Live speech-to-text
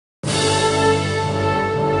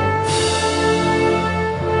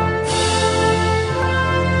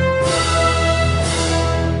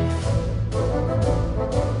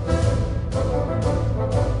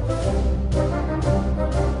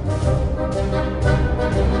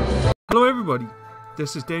Hello everybody,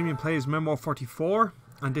 this is Damien plays Memoir 44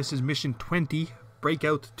 and this is mission 20,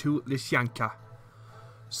 Breakout to Lisyanka.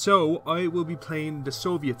 So I will be playing the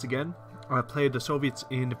Soviets again. I played the Soviets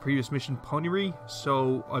in the previous mission Ponyri,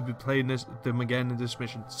 so I'll be playing them again in this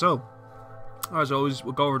mission. So as always,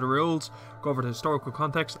 we'll go over the rules, go over the historical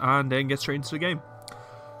context and then get straight into the game.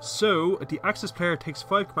 So the Axis player takes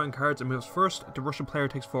 5 command cards and moves first. The Russian player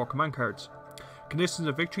takes 4 command cards. Conditions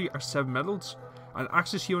of victory are 7 medals. An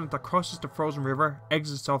Axis unit that crosses the frozen river,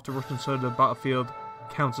 exits off the Russian side of the battlefield,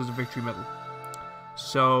 counts as a victory medal.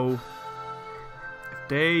 So if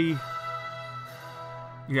they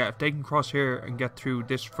can cross here and get through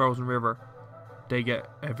this frozen river, they get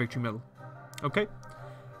a victory medal. Okay.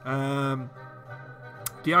 The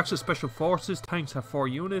Axis Special Forces tanks have 4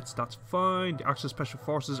 units, that's fine. The Axis Special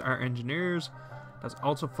Forces are engineers, that's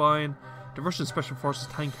also fine. The Russian Special Forces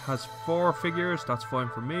tank has 4 figures, that's fine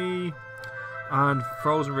for me. And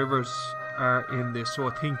frozen rivers are in this, so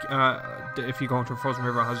I think if you go into a frozen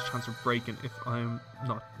river, it has a chance of breaking, if I'm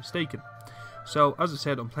not mistaken. So as I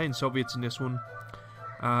said, I'm playing Soviets in this one,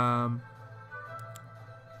 and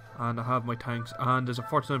I have my tanks, and there's a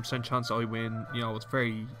 49% chance I win. You know, it's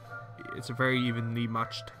a very evenly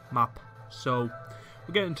matched map. So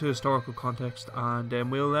we'll get into historical context, and then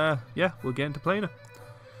we'll get into playing it.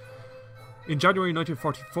 In January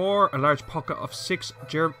 1944, a large pocket of 6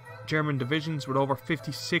 German divisions with over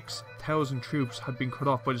 56,000 troops had been cut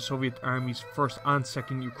off by the Soviet Army's 1st and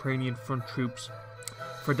 2nd Ukrainian front troops.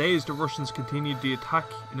 For days, the Russians continued the attack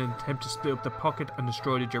in an attempt to split up the pocket and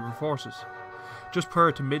destroy the German forces. Just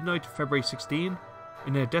prior to midnight, February 16,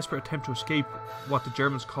 in a desperate attempt to escape what the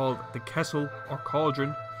Germans called the Kessel or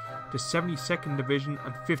Cauldron, the 72nd Division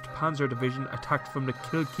and 5th Panzer Division attacked from the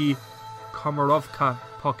Kilki-Komarovka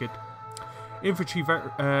pocket. Infantry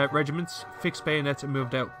regiments fixed bayonets and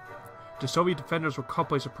moved out. The Soviet defenders were caught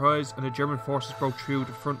by surprise, and the German forces broke through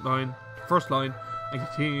the first line, and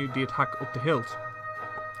continued the attack up the hills.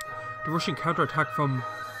 The Russian counterattack from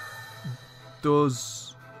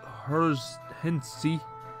Dozhershensi,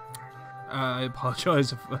 I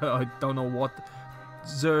apologise if I don't know what,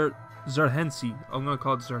 Zerhensi, I'm going to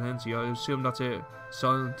call it Zerhensi, I assume that's a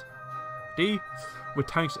silent D, with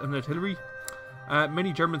tanks and artillery.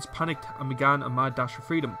 Many Germans panicked and began a mad dash for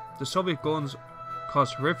freedom. The Soviet guns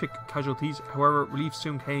caused horrific casualties, however relief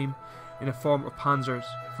soon came in the form of panzers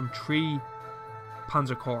from 3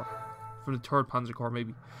 Panzer Corps, from the 3rd Panzer Corps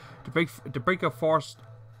maybe. The breakout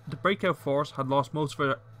force had lost most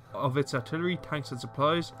of its artillery, tanks and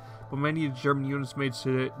supplies, but many of the German units made to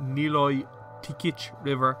the Niloy Tikich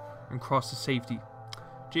River and crossed to safety.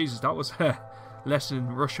 Jesus, that was a lesson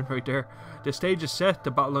in Russian right there. The stage is set,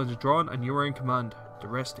 the battle lines are drawn, and you are in command. The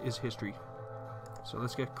rest is history. So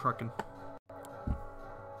let's get cracking.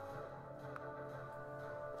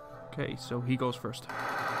 Okay, so he goes first.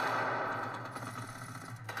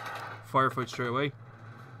 Firefight straight away.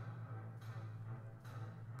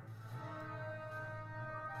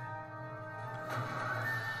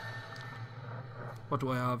 What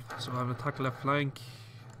do I have? So I have an attack the left flank,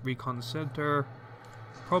 recon the center,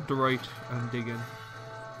 probe the right, and dig in.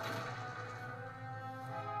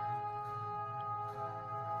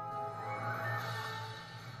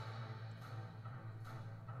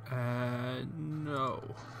 No.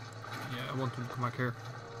 Yeah, I want them to come back here.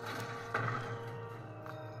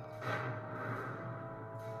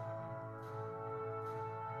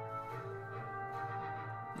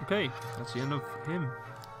 Okay, that's the end of him,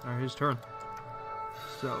 or his turn.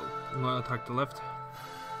 So, I'm going to attack the left.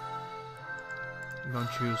 I'm going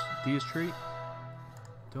to choose these 3.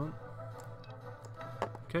 Done.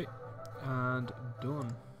 Okay, and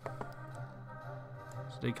done.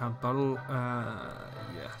 So they can't battle.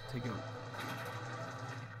 Yeah, take it out.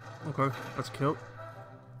 Okay, let's kill.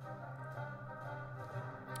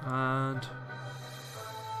 And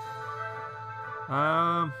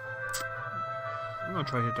I'm gonna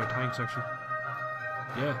try to hit their tanks actually.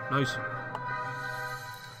 Yeah, nice.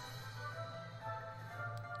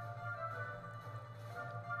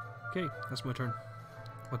 Okay, that's my turn.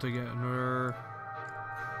 What do I get? Another.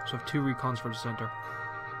 So I have 2 recons for the center.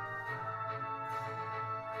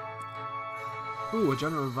 Ooh, a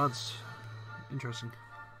general advance. Interesting.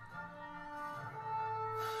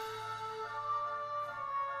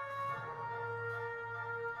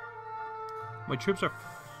 My troops are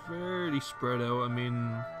fairly spread out. I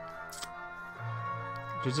mean,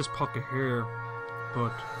 there's this pocket here,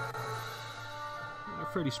 but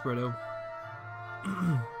they're fairly spread out.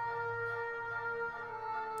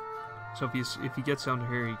 So if he gets down to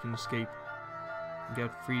here, he can escape and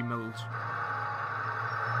get free medals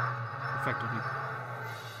effectively.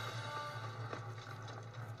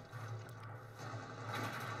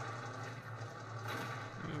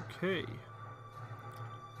 Okay.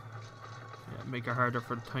 Yeah, make it harder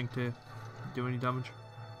for the tank to do any damage.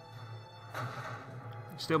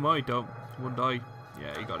 Still might though. One die.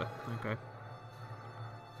 Yeah, you got it. Okay.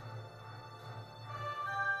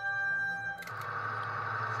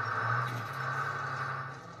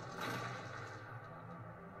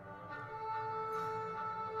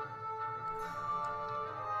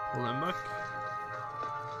 Pull them back.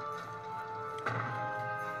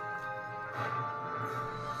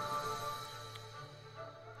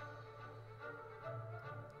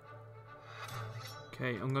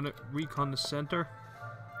 Okay, I'm gonna recon the center.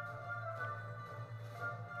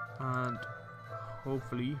 And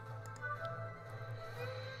hopefully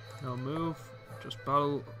no move, just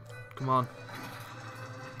battle. Come on.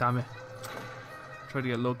 Damn it. Try to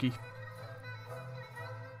get lucky.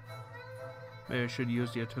 Maybe I should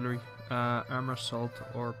use the artillery. Armor assault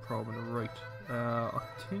or probe on the right. I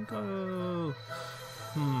think I'll...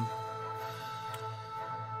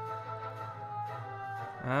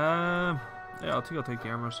 yeah, I think I'll take the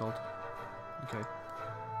armor assault. Okay.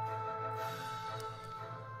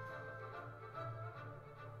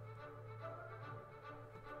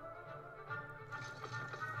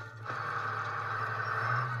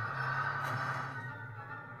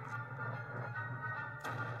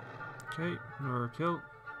 Okay, another kill.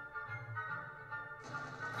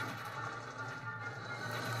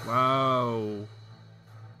 Wow.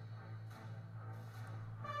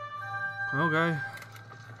 Okay.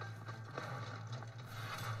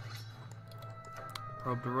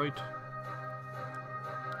 Probe the right.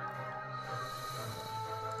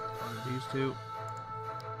 Find these two.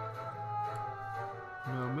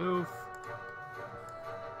 No move.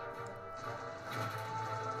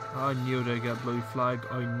 I knew they'd get a bloody flag.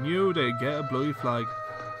 I knew they'd get a bloody flag.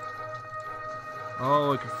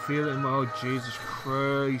 Oh, I can feel it in my... Oh, Jesus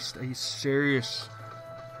Christ. Are you serious?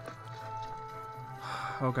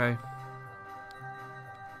 Okay.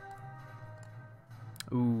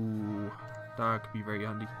 Ooh. That could be very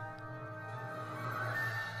handy.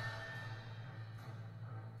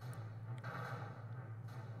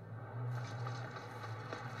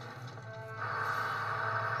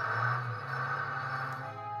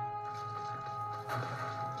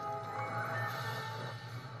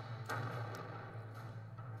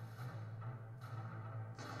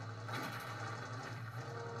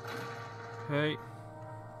 Okay.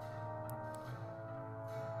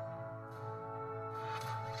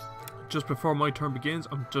 Just before my turn begins,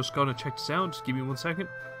 I'm just gonna check the sound. Just give me 1 second.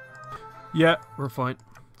 Yeah, we're fine.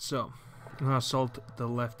 So, I'm gonna assault the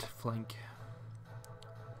left flank.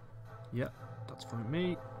 Yeah, that's fine with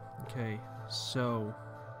me. Okay, so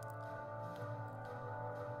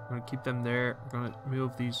I'm gonna keep them there. We're gonna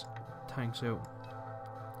move these tanks out.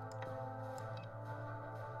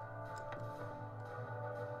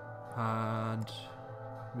 And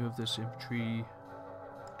move this infantry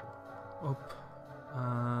up,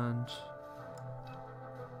 and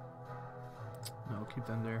no, keep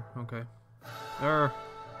them there. Okay, there.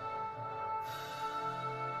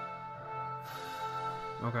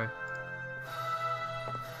 Okay.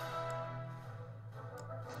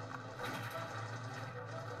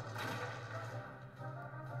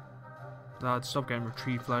 Lad, stop getting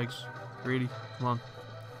retreat flags. Really? Come on.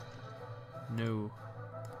 No.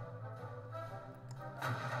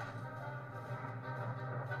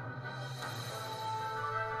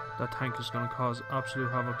 That tank is going to cause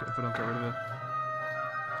absolute havoc if I don't get rid of it.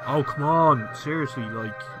 Oh, come on. Seriously,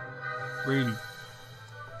 like, really.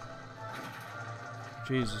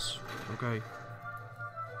 Jesus. Okay.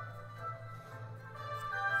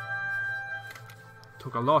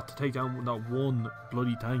 Took a lot to take down that one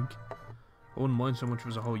bloody tank. I wouldn't mind so much if it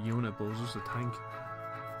was a whole unit, but it was just a tank.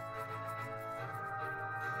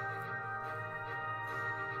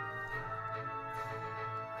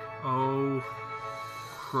 Oh,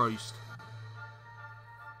 Christ.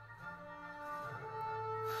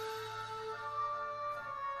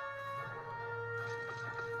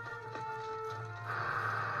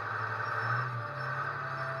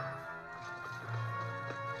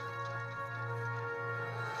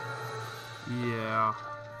 Yeah.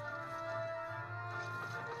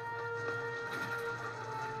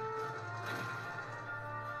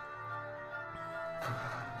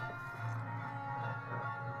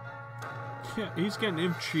 Yeah, he's getting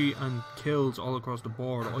infantry and kills all across the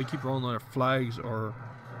board. I keep rolling either flags or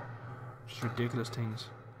just ridiculous things.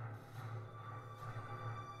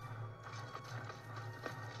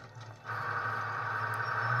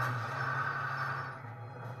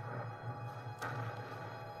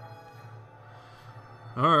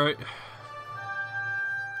 Alright.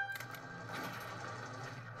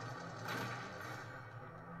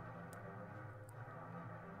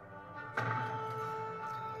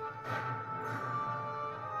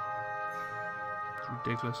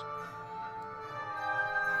 ridiculous.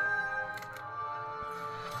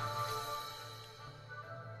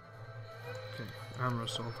 Okay, armor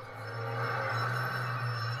assault.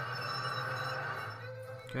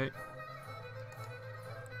 Okay.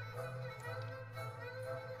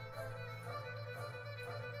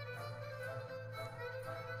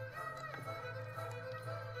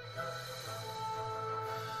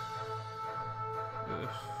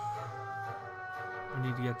 I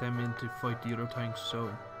need to get them in to fight the other tanks, so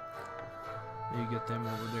you get them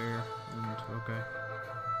over there, and okay.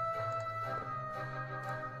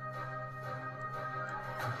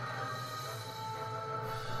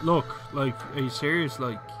 Look, like, are you serious?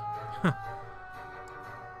 Like,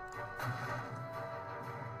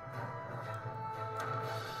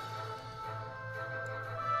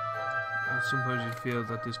 sometimes you feel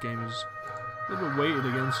that this game is a little bit weighted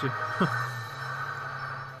against you.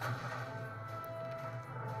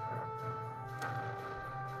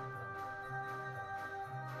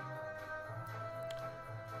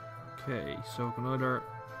 Okay, so I can either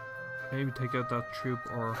maybe take out that troop,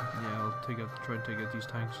 or yeah, I'll try and take out these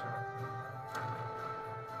tanks.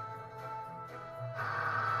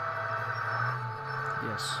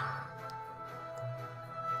 Yes.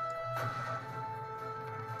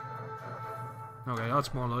 Okay,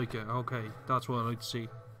 that's more like it. Okay, that's what I like to see.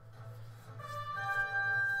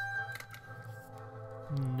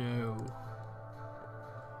 No.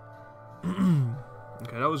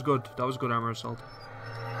 Okay, that was good. That was good armor assault.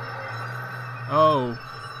 Oh.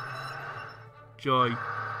 Joy.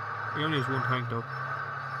 He only has one tank though.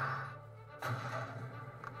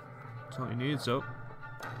 That's all he needs though.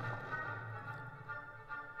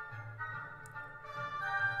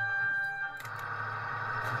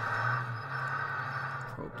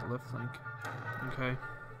 Probe the left flank. Okay.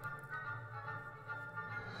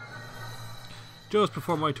 Just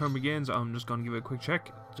before my turn begins, I'm just gonna give it a quick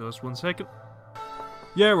check. Just 1 second.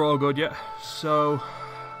 Yeah, we're all good, yeah. So,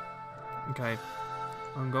 okay.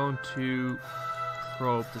 I'm going to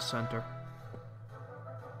probe the center.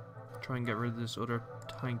 Try and get rid of this other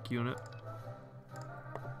tank unit.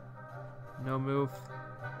 No move.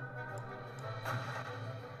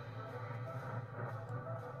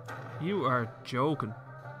 You are joking.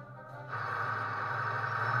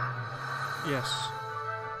 Yes.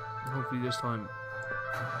 Hopefully this time.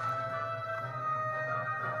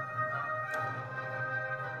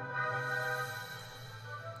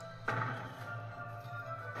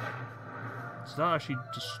 Does that actually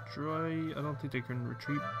destroy? I don't think they can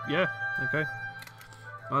retreat. Yeah, okay.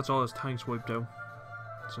 Well, that's all his tanks wiped out.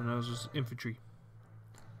 So now it's just infantry.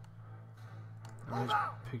 And he's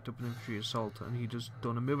picked up an infantry assault and he just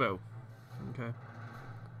done a move out. Okay.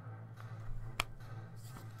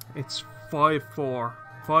 It's 5-4.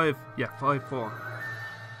 5-4.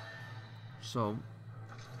 So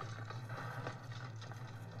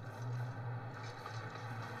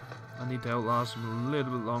I need to outlast him a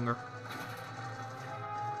little bit longer.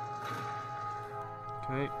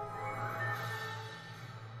 Okay.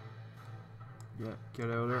 Yeah, get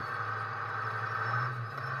out of there.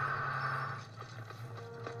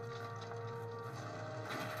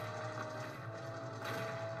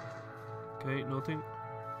 Okay, nothing.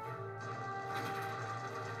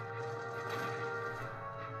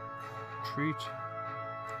 Retreat.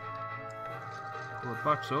 Pull it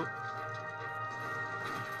back so.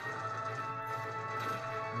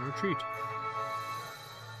 And retreat.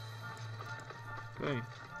 Okay.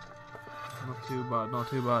 Not too bad, not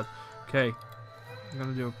too bad. Okay. I'm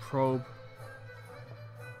gonna do a probe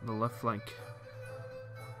on the left flank.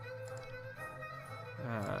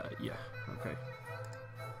 Yeah, okay.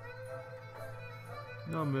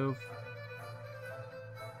 No move.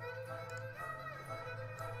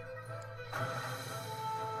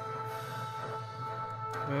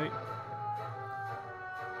 Okay.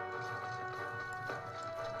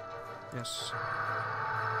 Yes.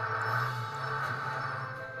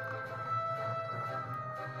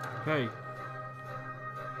 Okay.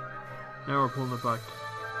 Now we're pulling it back.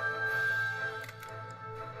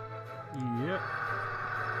 Yep.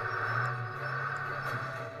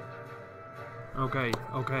 Okay,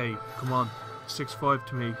 okay, come on. 6-5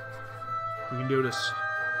 to me. We can do this.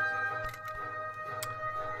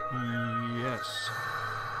 Yes.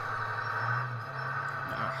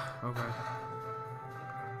 Ah, okay.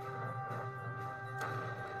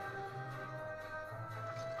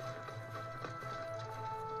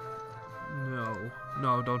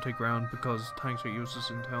 No, don't take ground because tanks are useless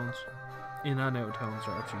in towns. In and out of towns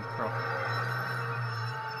are actually crap.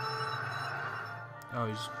 Oh,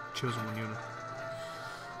 he's choosing one unit.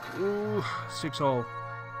 Ooh, 6-all.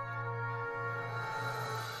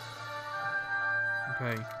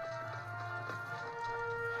 Okay.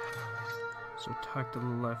 So attack to the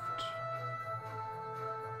left.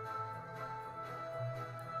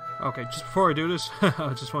 Okay, just before I do this,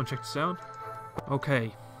 I just want to check the sound.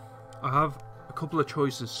 Okay, I have a couple of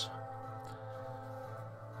choices.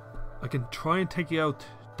 I can try and take out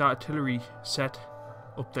that artillery set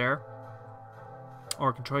up there,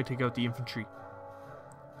 or I can try to take out the infantry.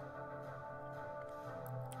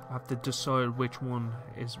 I have to decide which one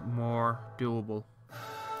is more doable.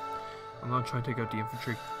 I'm going to try and take out the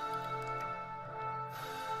infantry.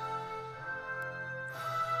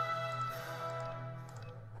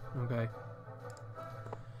 Okay.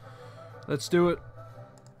 Let's do it.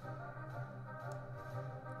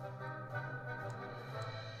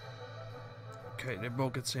 Okay, they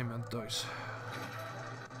both get the same amount of dice.